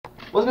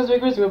What's gonna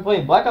be we're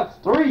playing Black Ops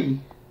 3.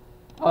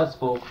 Oh, it's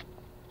full.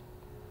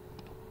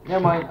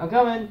 Never mind, I'm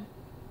coming.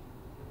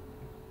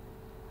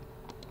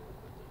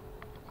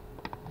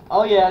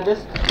 Oh yeah,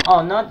 this.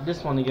 Oh, not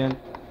this one again.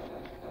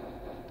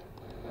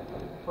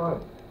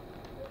 What?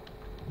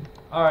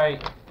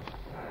 Alright.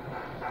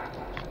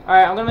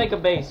 Alright, I'm gonna make a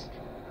base.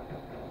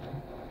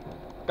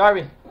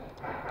 Garby.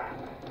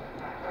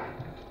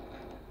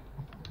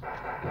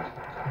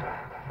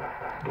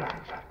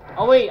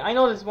 Oh wait, I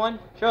know this one.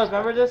 Charles,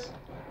 remember this?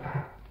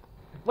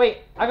 Wait,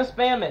 I can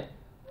spam it.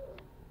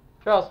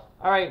 Charles,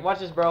 alright, watch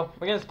this, bro.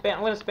 I'm gonna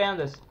spam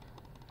this.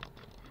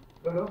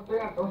 No, don't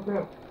stand, don't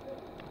stand.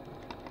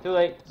 Too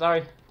late,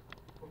 sorry.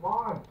 Come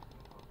on.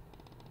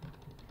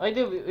 Oh,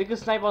 dude, we can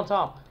snipe on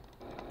top.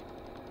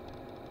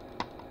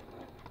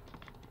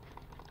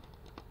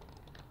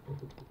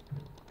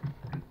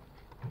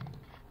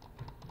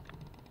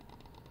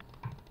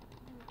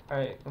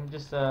 Alright, I'm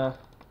just,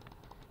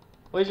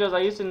 Wait, Charles, I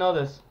used to know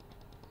this.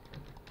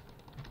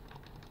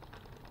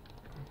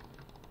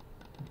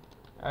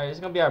 Alright,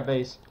 it's gonna be our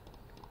base.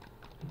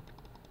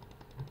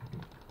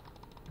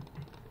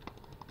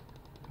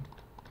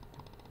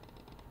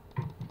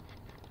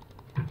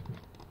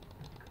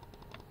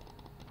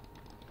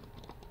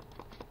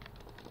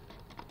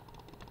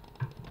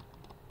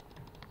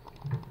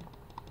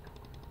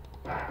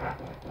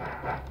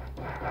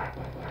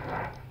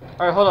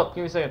 Alright, hold up,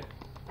 give me a second.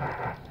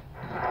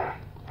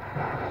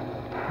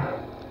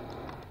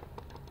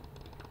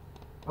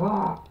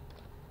 Ah.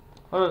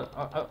 Hold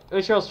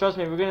on, Charles, trust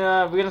me, we're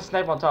gonna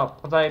snipe on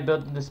top once I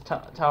build this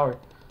tower.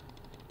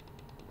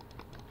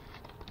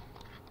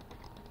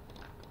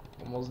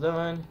 Almost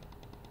done.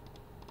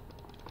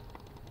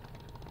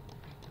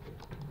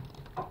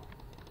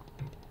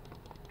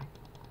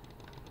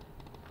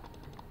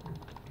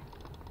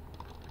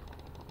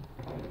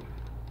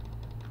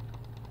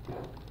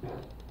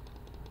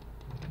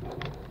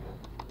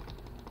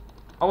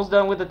 Almost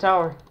done with the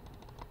tower.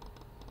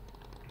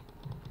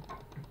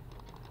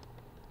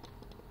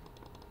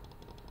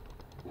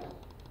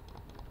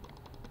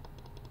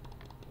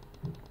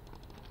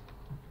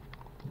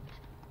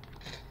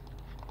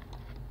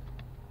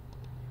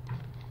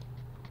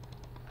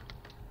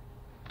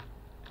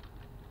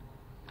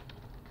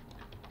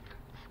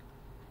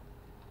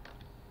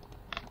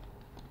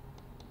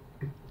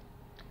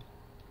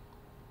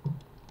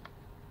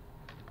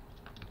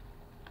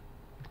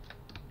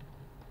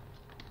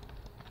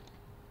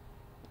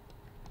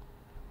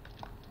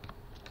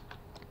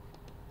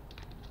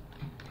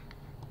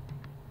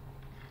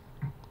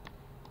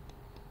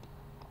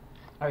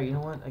 Alright, you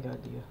know what? I got an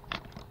idea.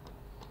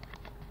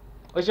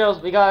 Oh,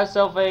 Charles, we got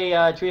ourselves a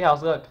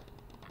treehouse. Look.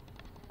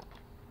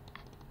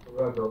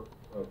 Alright, Alright,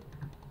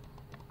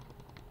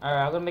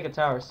 I'm gonna make a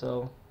tower,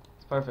 so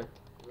it's perfect.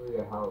 really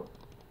a house.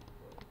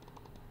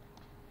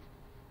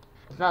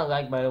 It's not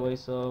lag, by the way,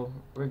 so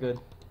we're good.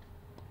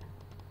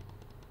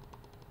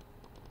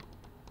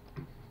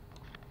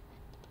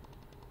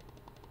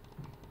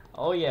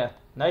 Oh yeah,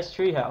 nice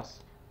treehouse.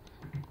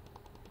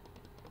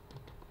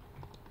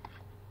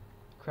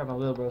 Crap, my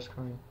little bro's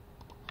crying.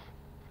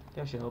 I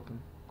think I should help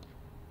him.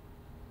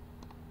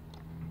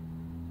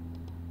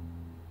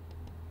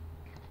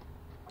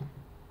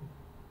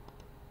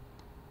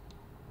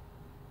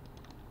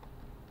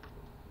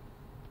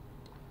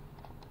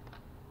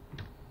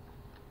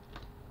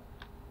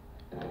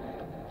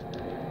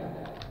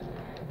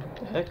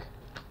 The heck?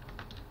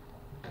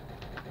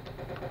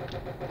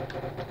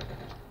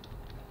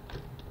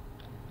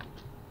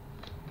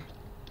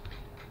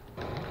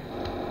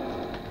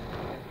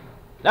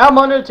 Now I'm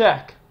under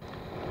attack.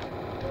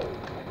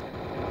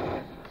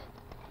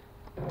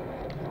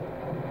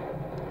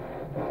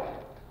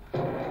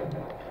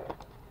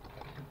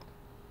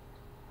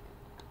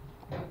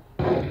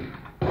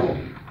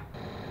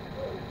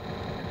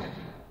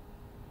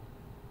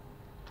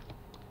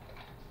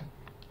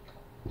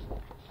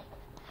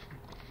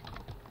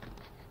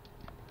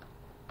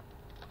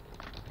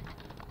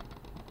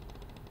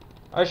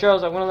 Alright,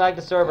 Charles, I'm gonna lag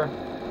the server.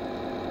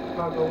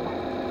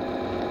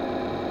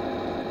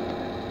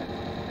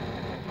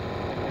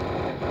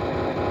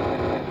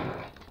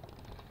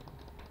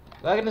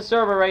 Lagging the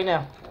server right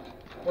now.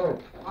 Hey,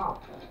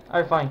 stop.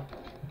 Alright, fine.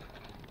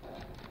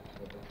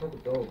 Let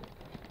it go.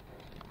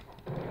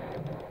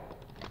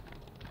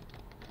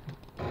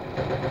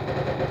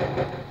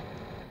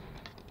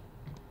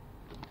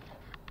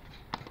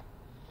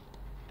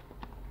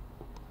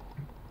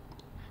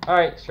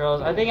 Alright,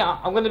 Charles, I think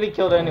I'm gonna be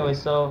killed anyway,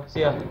 so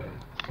see ya.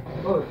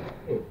 Oh,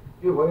 hey,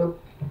 you, what else?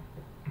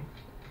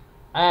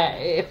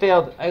 It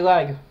failed. I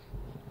lag.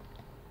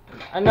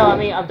 No, I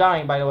mean, I'm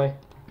dying, by the way.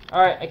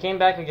 Alright, I came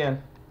back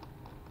again.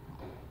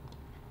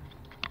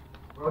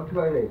 Run to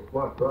my base.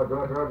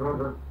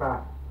 Run,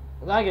 fast.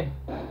 Lagging.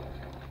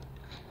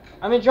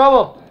 I'm in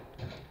trouble.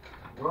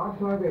 Run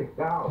to my base,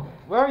 down.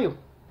 Where are you?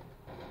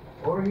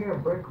 Over here,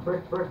 brick.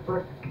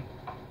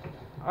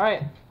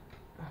 Alright.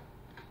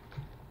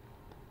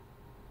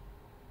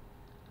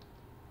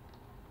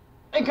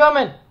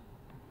 Incoming!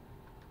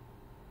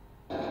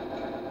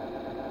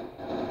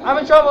 I'm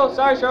in trouble.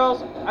 Sorry,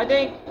 Charles. I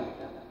think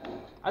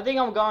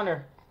I'm a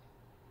goner.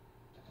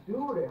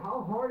 Dude,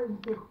 how hard is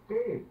it to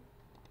escape?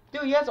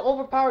 Dude, he has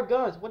overpowered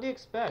guns. What do you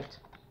expect?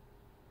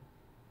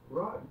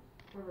 Run.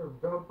 Try to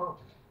jump up.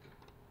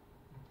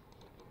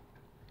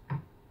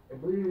 I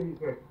believe you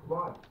get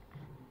what?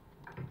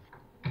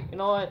 You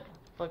know what?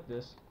 Fuck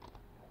this.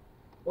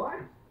 What?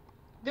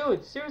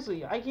 Dude,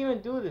 seriously, I can't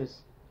even do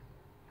this.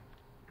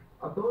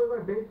 I'm building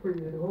my base for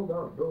you. Hold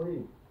up. Don't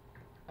leave.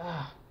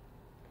 Ah.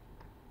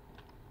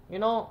 You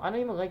know, I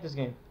don't even like this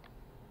game.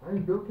 I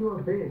built you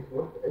a base.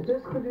 What?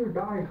 Just because you're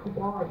dying, come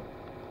on.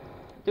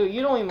 Dude,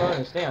 you don't even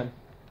understand.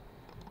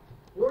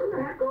 Where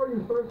the heck are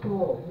you, first of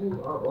all? Hold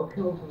up. I'll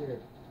kill him from here.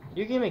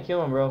 You can't even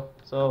kill him, bro.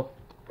 So.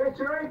 It's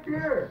right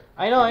there.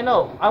 I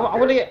know. I'm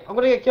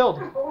gonna get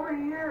killed. Over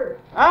here.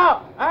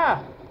 Ah!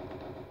 Ah!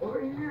 Over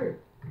here.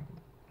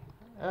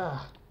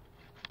 Ah.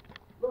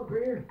 Look,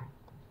 right here.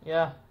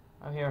 Yeah,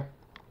 I'm here.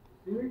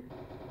 See me?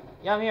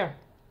 Yeah, I'm here.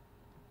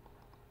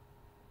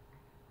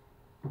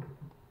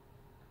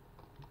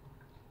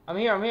 I'm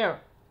here.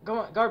 Come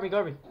on, guard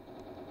me.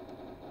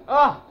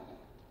 Ah!